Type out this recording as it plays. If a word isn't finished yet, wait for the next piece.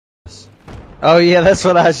Oh yeah, that's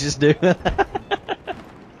what I was just doing.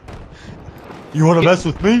 You want to mess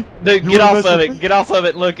with me? Dude, get off of it. Get off of it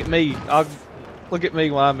and look at me. Look at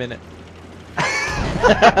me while I'm in it.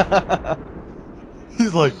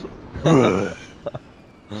 He's like, boom!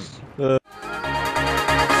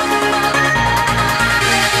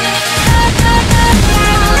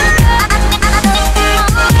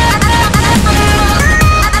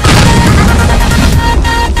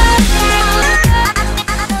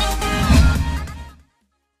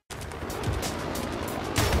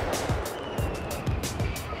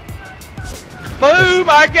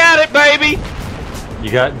 I got it, baby.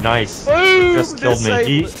 you got nice. Boom! Just killed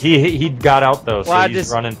me. He got out though, so Well,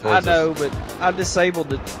 he's running towards us. I know, but I disabled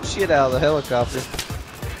the shit out of the helicopter.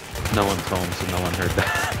 No one's home, so no one heard that.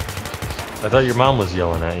 I thought your mom was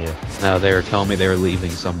yelling at you. No, they were telling me they were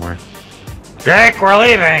leaving somewhere. Jake, we're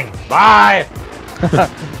leaving. Bye.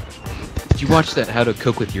 Did you watch that How to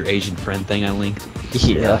Cook with Your Asian Friend thing I linked?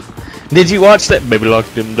 Yeah. Did you watch that? Baby, lock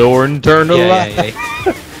them door and turn the light.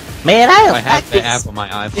 Yeah. Man, I don't I like have the this. app on my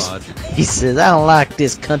iPod. He says, I don't like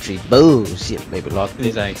this country bullshit, baby. Lock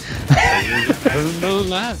He's like, turn the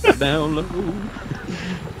lights down low.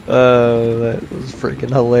 That was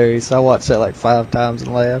freaking hilarious. I watched that like 5 times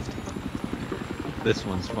and laughed. This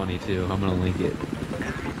one's funny too. I'm gonna link it.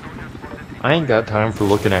 I ain't got time for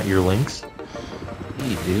looking at your links. Yeah,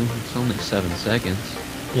 you do. It's only 7 seconds.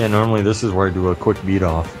 Yeah, normally this is where I do a quick beat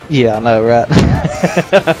off. Yeah, I know, right?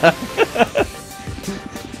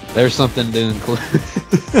 There's something to include.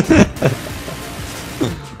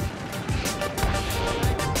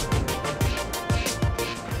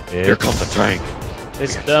 Here comes the tank.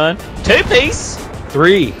 It's done. 2-piece.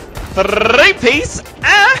 3. 3-piece.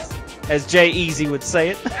 Ah! As Jay Easy would say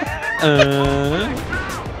it.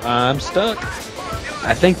 I'm stuck.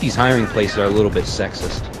 I think these hiring places are a little bit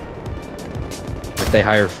sexist. Like they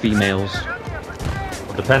hire females.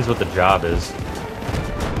 Well, depends what the job is.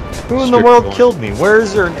 Who in the Strip world joint. killed me? Where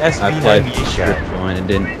is there an I applied for SB98 strip guy?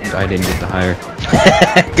 joint and I didn't get the hire.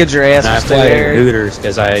 Get your ass And I was still applied at there. Hooters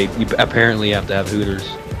because you apparently have to have Hooters.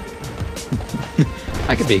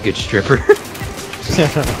 I could be a good stripper.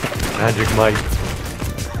 Magic Mike.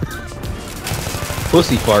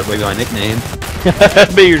 Pussy Fart would be my nickname.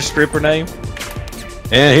 Be your stripper name.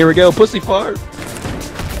 And here we go, Pussy Fart.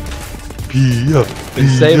 Been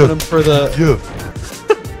saving them for the.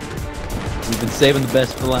 We've been saving the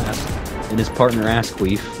best for last. And his partner Ass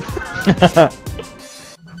Queef.